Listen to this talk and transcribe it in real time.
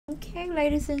Okay,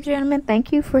 ladies and gentlemen,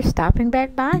 thank you for stopping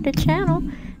back by the channel.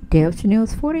 Delta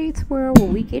News 48's World, where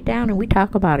we get down and we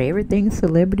talk about everything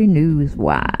celebrity news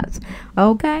wise.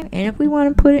 Okay, and if we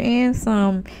want to put in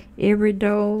some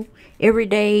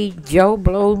everyday Joe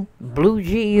Blow, Blue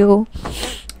Jill,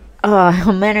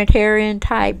 humanitarian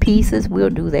type pieces, we'll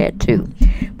do that too.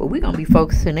 But we're gonna be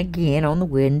focusing again on the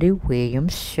Wendy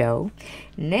Williams show.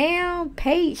 Now,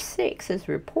 page 6 is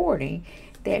reporting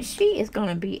that she is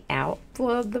gonna be out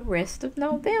for the rest of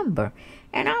November,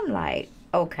 and I'm like,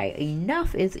 okay,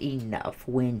 enough is enough,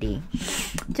 Wendy.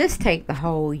 Just take the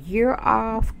whole year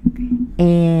off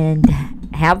and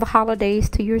have the holidays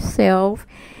to yourself,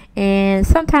 and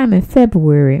sometime in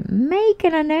February make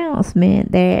an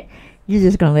announcement that you're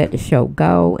just gonna let the show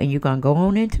go and you're gonna go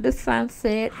on into the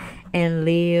sunset and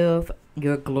live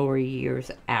your glory years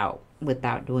out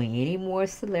without doing any more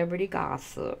celebrity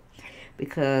gossip,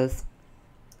 because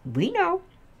we know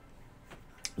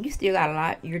you still got a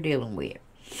lot you're dealing with.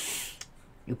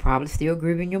 You're probably still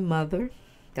grieving your mother,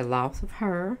 the loss of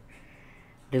her,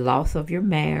 the loss of your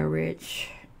marriage,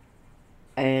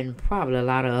 and probably a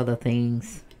lot of other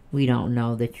things we don't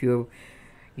know, that you're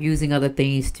using other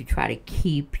things to try to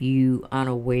keep you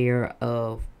unaware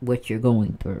of what you're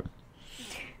going through.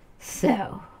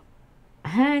 So,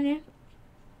 honey,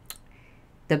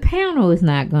 the panel is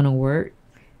not going to work.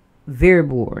 Very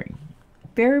boring.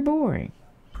 Very boring.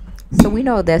 So we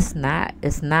know it's not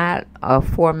a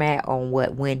format on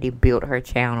what Wendy built her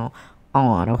channel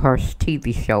on, or her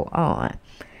TV show on.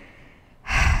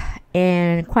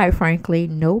 And quite frankly,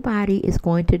 nobody is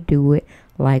going to do it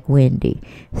like Wendy.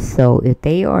 So if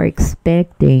they are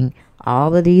expecting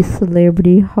all of these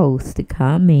celebrity hosts to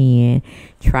come in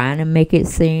trying to make it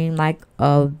seem like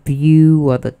a View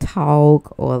or the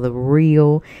Talk or the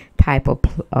Real type of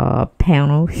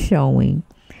panel showing,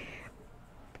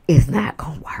 it's not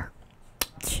gonna work.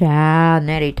 Child,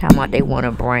 now they talking about they want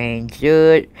to bring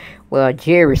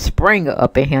JerrySpringer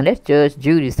up in here. That's Judge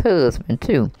Judy's husband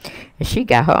too, and she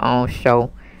got her own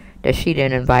show that she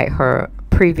didn't invite her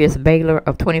previous bailiff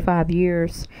of 25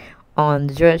 years on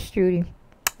Judge Judy.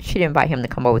 She didn't invite him to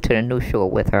come over to the new show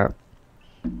with her.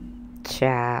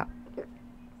 Child,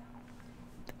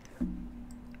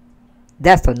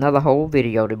 that's another whole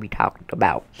video to be talked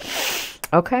about.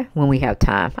 Okay, when we have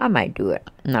time, I might do it.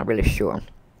 I'm not really sure.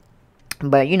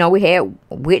 But, you know, we had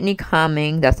Whitney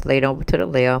Cummings, that's laid over to the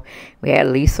left. We had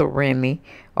Lisa Remy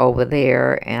over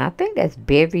there. And I think that's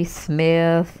Bevy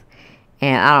Smith.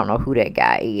 And I don't know who that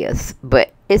guy is.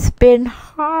 But it's been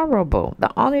horrible.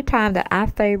 The only time that I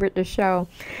favored the show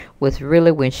was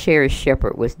really when Sherri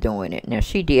Shepherd was doing it. Now,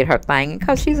 she did her thing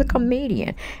because she's a comedian.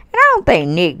 And I don't think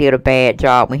Nick did a bad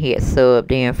job when he had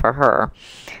subbed in for her.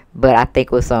 But I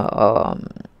think it was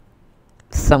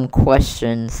some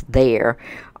questions there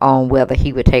on whether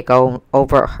he would take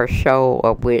over her show,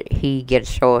 or would he get a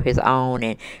show of his own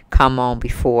and come on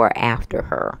before or after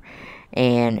her.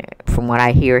 And from what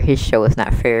I hear, his show is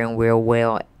not faring real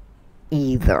well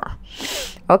either.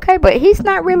 Okay, but he's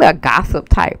not really a gossip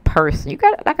type person. You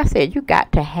got, like I said, you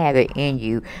got to have it in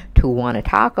you to want to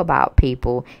talk about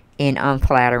people in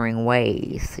unflattering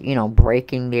ways, you know,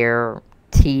 breaking their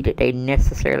tea that they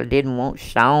necessarily didn't want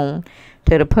shown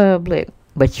to the public.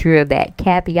 But you're that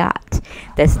caveat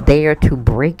that's there to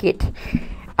break it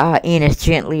in as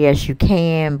gently as you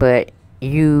can, but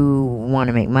you want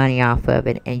to make money off of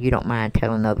it, and you don't mind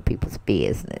telling other people's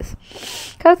business.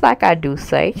 Because like I do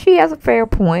say, she has a fair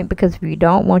point, because if you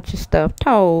don't want your stuff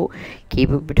told, keep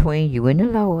it between you and the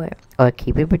Lord, or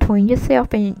keep it between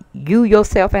yourself and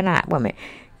yourself and I. Women,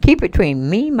 keep it between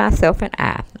me, myself, and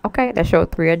I. Okay, that's your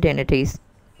 3 identities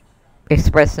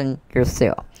expressing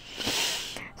yourself.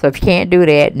 So if you can't do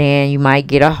that, then you might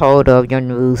get a hold of your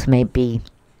news may be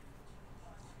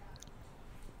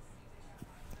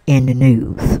in the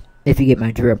news, if you get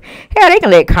my drift. Hell, they can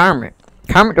let Kermit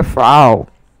the Frog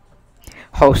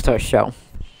host her show.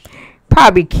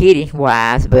 Probably kidding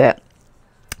wise, but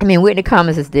I mean, Whitney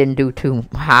Cummings didn't do too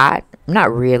hot.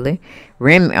 Not really.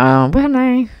 Remy, what's her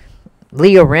name?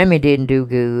 Leah Remy didn't do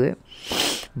good.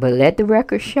 But let the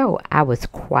record show, I was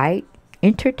quite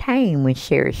entertained when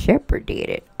Sherri Shepherd did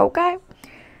it. Okay,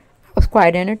 it was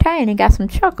quite entertaining and got some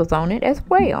chuckles on it as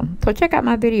well. So check out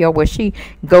my video where she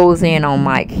goes in on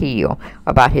Mike Hill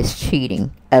about his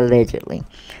cheating, allegedly.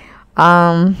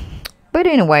 But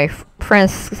anyway,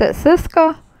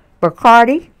 Francisca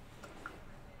Bacardi,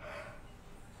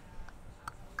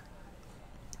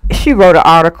 she wrote an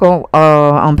article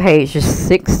on page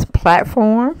 6,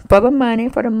 platform for the money,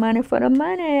 for the money, for the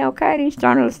money. Okay, these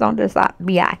journalists don't just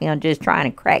be out here just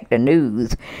trying to crack the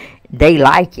news. They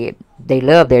like it. They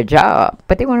love their job,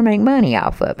 but they want to make money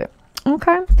off of it.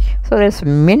 Okay, so there's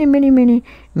many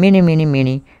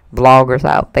bloggers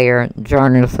out there,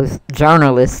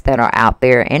 journalists that are out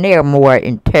there, and they are more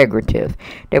integrative.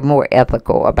 They're more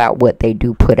ethical about what they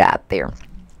do put out there.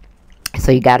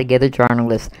 So you got to give the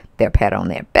journalists their pat on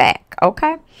their back.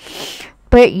 Okay.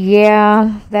 But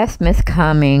yeah, that's Miss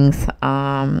Cummings.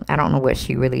 I don't know what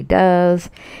she really does,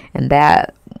 and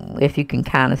that, if you can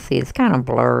kind of see, it's kind of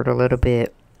blurred a little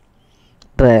bit.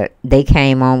 But they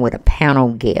came on with a panel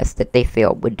guest that they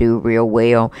felt would do real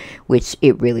well, which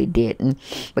it really didn't,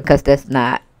 because that's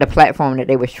not the platform that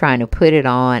they was trying to put it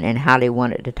on, and how they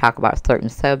wanted to talk about certain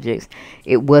subjects.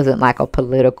 It wasn't like a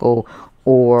political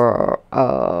or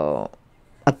a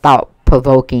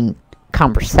thought-provoking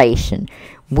conversation.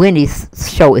 Wendy's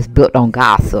show is built on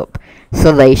gossip,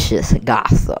 salacious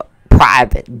gossip,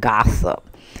 private gossip,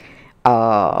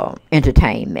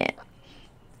 entertainment.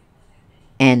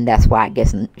 And that's why I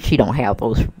guess she don't have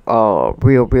those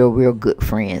real good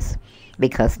friends,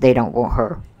 because they don't want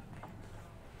her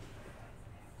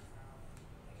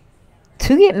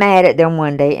to get mad at them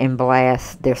one day and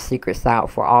blast their secrets out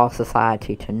for all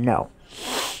society to know.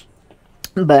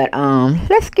 But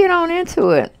let's get on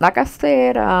into it. Like I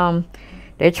said,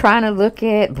 they're trying to look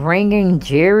at bringing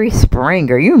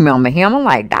JerrySpringer. You remember him? I'm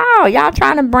like, dawg, y'all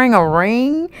trying to bring a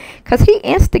ring? Because he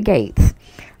instigates.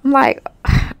 I'm like,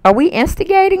 are we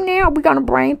instigating now? Are we going to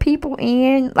bring people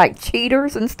in, like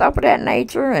cheaters and stuff of that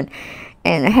nature,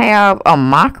 and have a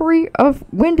mockery of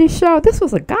Wendy's show? This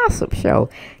was a gossip show.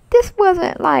 This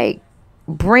wasn't like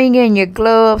bring in your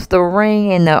gloves, the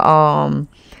ring, and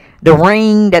the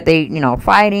ring that they,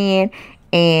 fight in,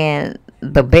 and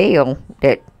the bell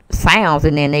that sounds,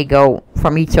 and then they go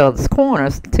from each other's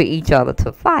corners to each other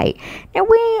to fight. Now,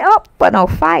 we ain't up for no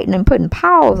fighting and putting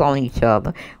paws on each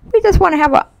other. We just want to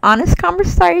have an honest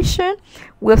conversation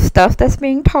with stuff that's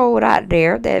being told out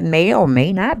there that may or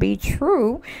may not be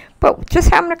true, but just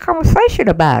having a conversation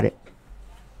about it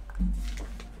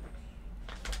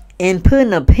and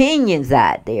putting opinions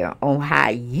out there on how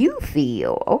you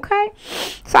feel. Okay,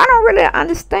 so I don't really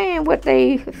understand what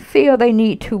they feel they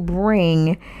need to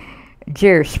bring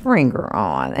JerrySpringer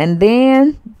on. And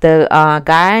then the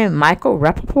guy, Michael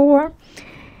Rappaport,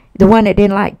 the one that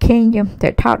didn't like Kenya,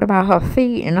 that talked about her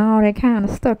feet and all that kind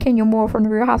of stuff. Kenyamoore from the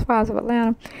Real Housewives of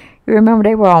Atlanta. You remember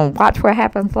they were on Watch What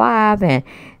Happens Live, and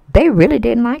they really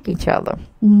didn't like each other.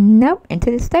 Nope. And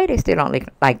to this day, they still don't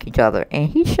like each other. And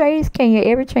he shades Kenya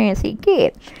every chance he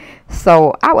get.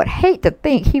 So I would hate to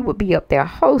think he would be up there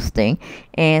hosting,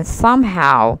 and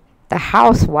somehow the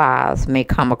housewives may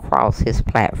come across his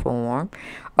platform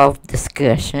of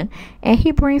discussion, and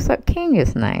he brings up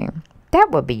Kenya's name. That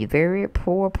would be a very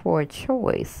poor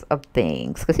choice of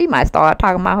things, because he might start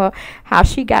talking about her, how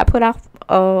she got put off,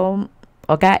 or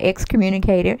got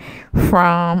excommunicated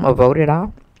from, or voted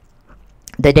off,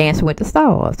 the Dancing with the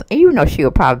Stars. And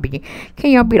she'll probably be,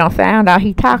 Kenya be done found out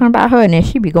he talking about her, and then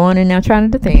she be going in there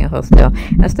trying to defend herself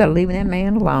instead of leaving that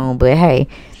man alone. But hey,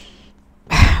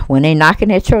 when they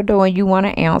knocking at your door and you want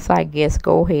to answer, I guess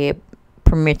go ahead,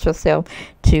 permit yourself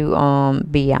to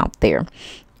be out there,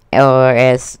 or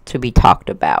as to be talked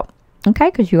about. Okay,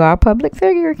 because you are a public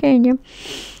figure, Kenya.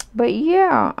 But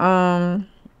yeah,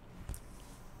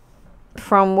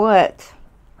 from what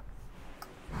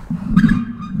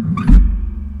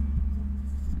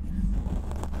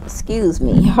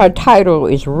her title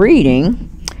is reading,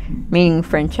 meaning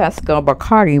Francesca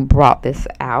Bacardi brought this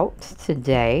out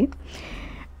today.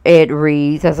 It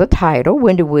reads as a title,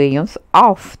 Wendy Williams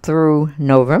off through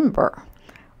November.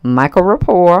 Michael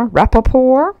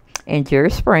Rappaport and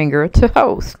JerrySpringer to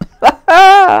host.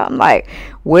 I'm like,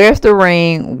 where's the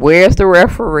ring? Where's the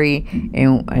referee?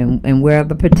 And where are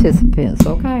the participants?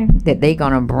 Okay, that they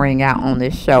gonna bring out on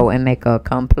this show and make a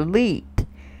complete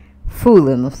fool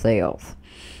of themselves.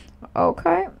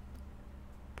 Okay.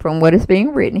 From what is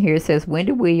being written here, it says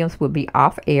Wendy Williams will be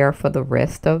off air for the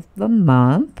rest of the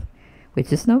month,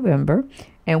 which is November,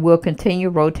 and will continue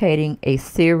rotating a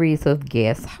series of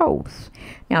guest hosts.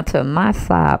 Now, to my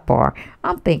sidebar,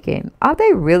 I'm thinking, are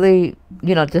they really,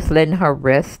 just letting her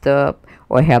rest up,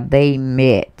 or have they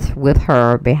met with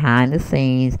her behind the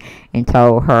scenes and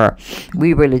told her,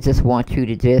 we really just want you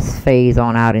to just phase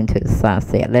on out into the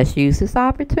sunset. Let's use this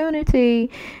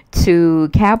opportunity to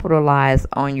capitalize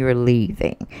on your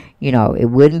leaving. It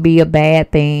wouldn't be a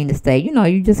bad thing to say,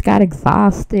 you just got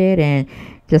exhausted and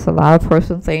just a lot of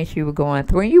personal things you were going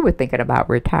through, and you were thinking about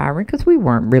retiring, because we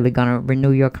weren't really going to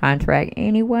renew your contract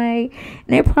anyway. And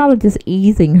they're probably just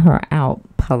easing her out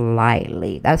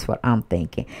politely. That's what I'm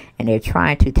thinking. And they're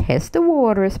trying to test the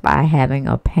waters by having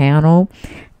a panel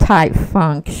type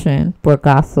function for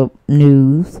gossip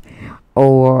news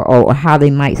or how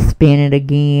they might spin it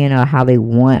again, or how they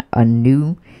want a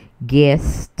new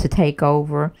guest to take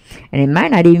over. And it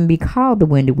might not even be called the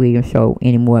Wendy Williams Show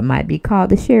anymore. It might be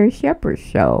called the Sherry Shepherd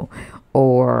Show,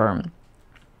 or,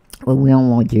 well, we don't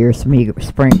want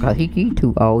JerrySpringer because he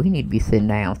too old. He need to be sitting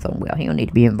down somewhere. He don't need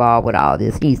to be involved with all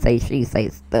this he say, she say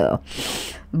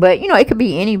stuff. But, you know, it could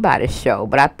be anybody's show.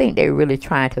 But I think they're really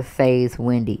trying to phase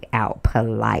Wendy out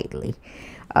politely.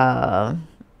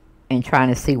 And trying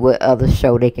to see what other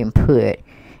show they can put,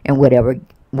 and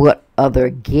what other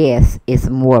guest is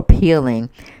more appealing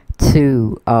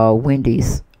to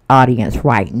Wendy's audience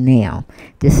right now,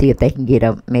 to see if they can get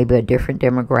maybe a different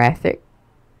demographic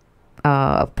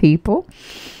of people,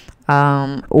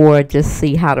 or just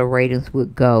see how the ratings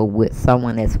would go with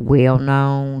someone that's well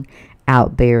known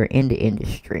out there in the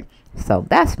industry. So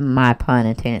that's my pun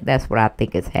intended. That's what I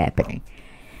think is happening.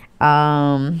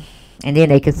 And then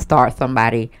they could start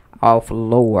somebody off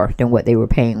lower than what they were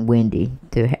paying Wendy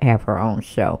to have her own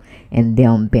show, and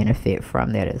them benefit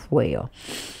from that as well.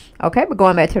 Okay, but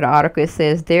going back to the article, it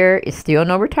says there is still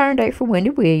no return date for Wendy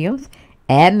Williams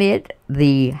amid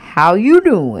the "How You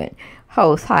Doing"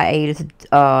 host hiatus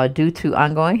due to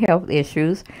ongoing health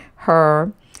issues.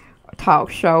 Her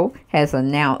talk show has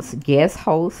announced guest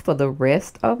hosts for the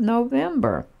rest of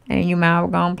November. And you might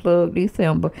have gone plug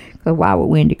December, because why would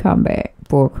Wendy come back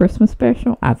for a Christmas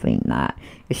special? I think not.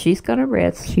 If she's going to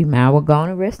rest, she might well go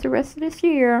to rest the rest of this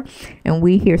year, and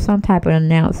we hear some type of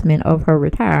announcement of her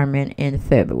retirement in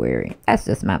February. That's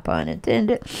just my pun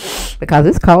intended, because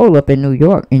it's cold up in New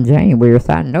York in January,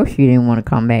 so I know she didn't want to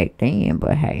come back then.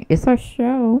 But hey, it's her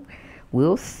show.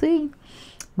 We'll see.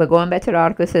 But going back to the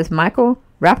article, it says Michael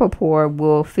Rappaport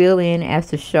will fill in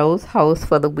as the show's host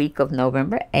for the week of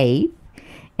November 8th.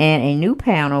 And a new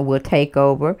panel will take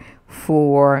over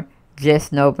for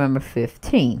just November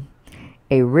 15th.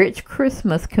 A rich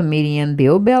Christmas comedian,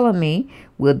 Bill Bellamy,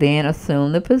 will then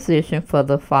assume the position for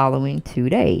the following 2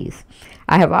 days.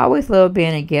 I have always loved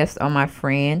being a guest on my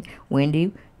friend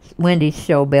Wendy's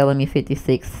show, Bellamy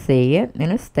 56 said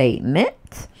in a statement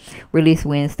released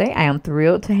Wednesday. I am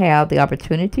thrilled to have the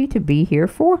opportunity to be here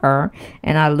for her,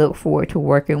 and I look forward to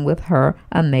working with her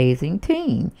amazing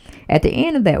team. At the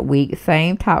end of that week,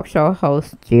 famed talk show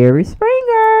host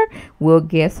JerrySpringer will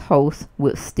guest host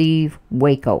with Steve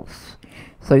Wakos.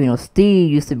 So, you know,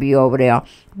 Steve used to be over there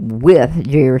with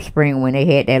JerrySpringer when they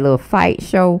had that little fight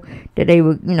show that they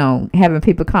were, you know, having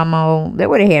people come on. They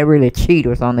would have had really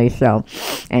cheaters on their show,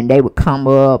 and they would come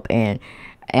up and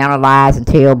analyze and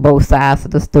tell both sides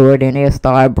of the story. Then they'll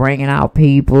start bringing out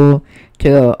people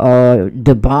to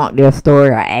debunk their story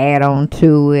or add on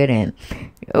to it. And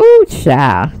oh,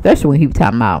 child, especially when he was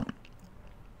talking about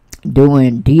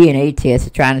doing DNA tests,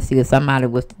 trying to see if somebody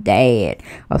was the dad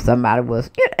or somebody was,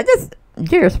 you know, just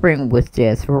JerrySpringer was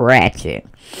just ratchet.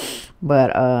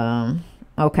 But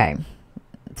okay,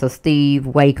 so Steve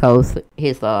Wakos,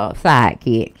 his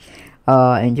sidekick,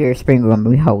 and JerrySpringer gonna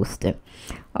be hosting.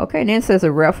 Okay, then it says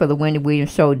a rep for the Wendy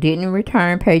Williams Show didn't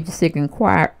return Page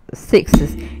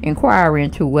 6's inquiry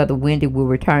into whether Wendy will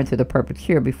return to the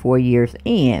Purple before year's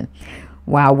end.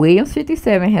 While Williams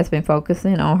 57 has been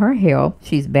focusing on her health,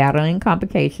 she's battling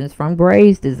complications from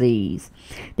Graves' disease.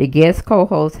 The guest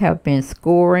co-hosts have been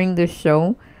scoring the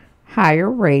show higher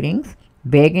ratings,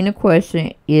 begging the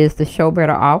question, is the show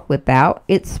better off without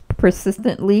its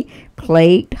persistently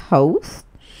plagued host?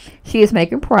 She is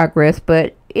making progress,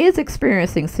 but is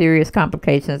experiencing serious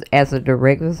complications as a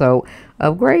direct result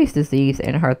of Graves' disease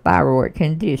and her thyroid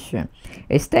condition.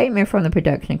 A statement from the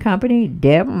production company,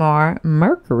 Debmar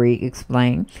Mercury,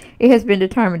 explained, it has been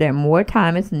determined that more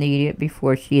time is needed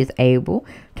before she is able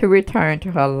to return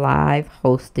to her live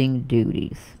hosting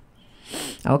duties.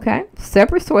 Okay.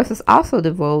 Separate sources also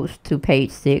divulged to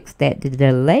Page 6 that the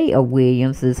delay of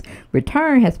Williams'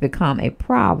 return has become a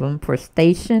problem for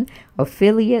station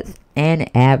affiliates and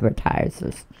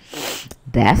advertisers.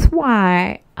 That's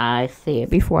why I said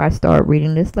before I started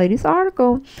reading this latest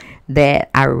article that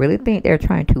I really think they're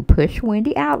trying to push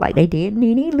Wendy out like they did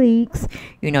neneleakes.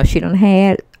 You know, she done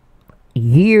had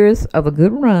years of a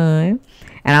good run,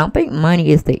 and I don't think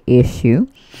money is the issue.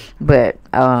 But,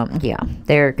 yeah,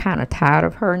 they're kind of tired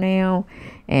of her now.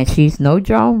 And she's no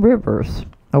Joan Rivers,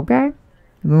 okay?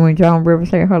 Remember when Joan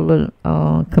Rivers had her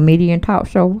little comedian talk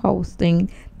show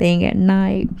hosting thing at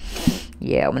night?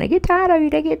 Yeah, when they get tired of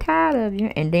you, they get tired of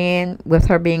you. And then with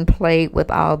her being plagued with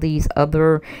all these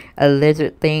other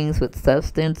alleged things with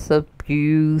substance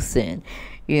abuse and,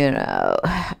 you know,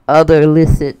 other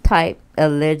illicit type,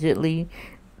 allegedly,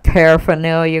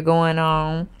 paraphernalia going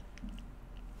on.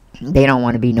 They don't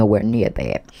want to be nowhere near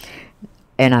that.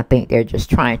 And I think they're just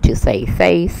trying to save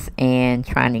face and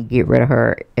trying to get rid of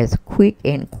her as quick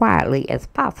and quietly as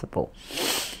possible.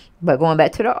 But going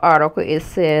back to the article, it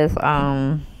says,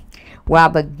 while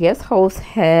the guest host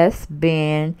have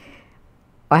been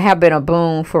a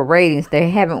boon for ratings,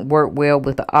 they haven't worked well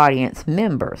with the audience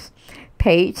members.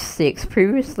 Page 6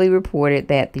 previously reported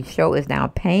that the show is now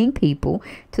paying people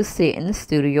to sit in the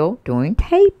studio during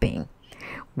taping.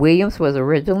 Williams was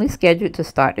originally scheduled to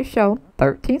start the show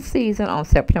 13th season on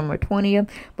September 20th,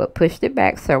 but pushed it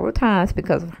back several times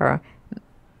because of her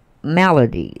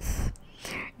maladies,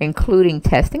 including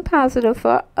testing positive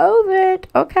for COVID.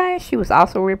 Okay, she was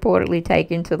also reportedly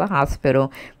taken to the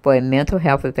hospital for a mental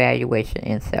health evaluation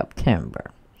in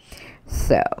September.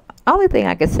 So, only thing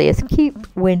I can say is keep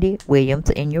Wendy Williams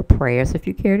in your prayers if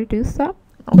you care to do so.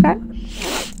 Okay,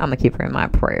 I'm gonna keep her in my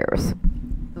prayers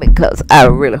because I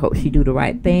really hope she do the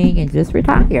right thing and just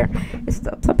retire.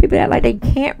 Some people act like they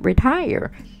can't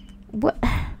retire. What?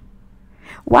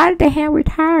 Why did they have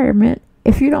retirement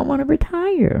if you don't want to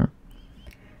retire?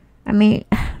 I mean,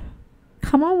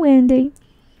 come on, Wendy.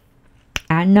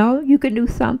 I know you can do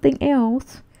something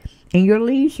else in your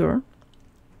leisure.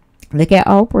 Look at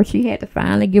Oprah. She had to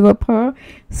finally give up her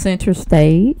center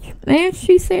stage. And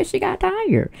she said she got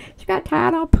tired. She got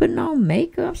tired of putting on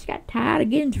makeup. She got tired of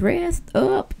getting dressed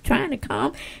up, trying to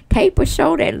come tape a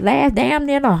show that lasts damn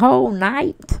near the whole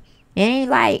night. It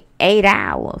ain't like 8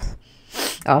 hours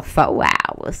or 4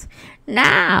 hours.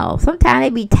 Now, sometimes they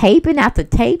be taping after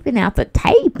taping after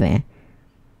taping.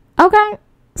 Okay?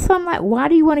 So I'm like, why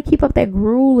do you want to keep up that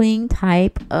grueling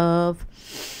type of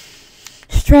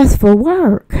stressful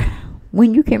work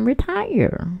when you can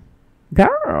retire?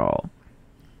 Girl,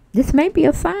 this may be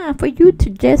a sign for you to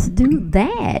just do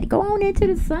that. Go on into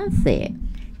the sunset.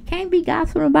 Can't be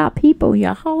gossiping about people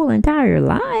your whole entire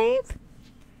life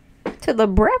till the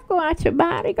breath go out your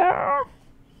body, girl.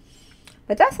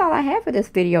 But that's all I have for this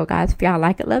video, guys. If y'all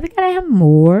like it, love it, gotta have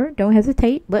more, don't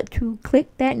hesitate but to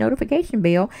click that notification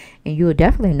bell, and you'll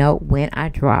definitely know when I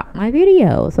drop my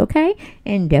videos, okay?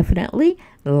 And definitely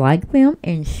like them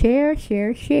and share.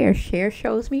 Share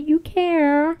shows me you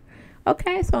care,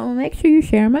 okay? So make sure you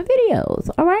share my videos,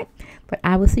 all right? But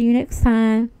I will see you next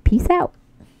time. Peace out.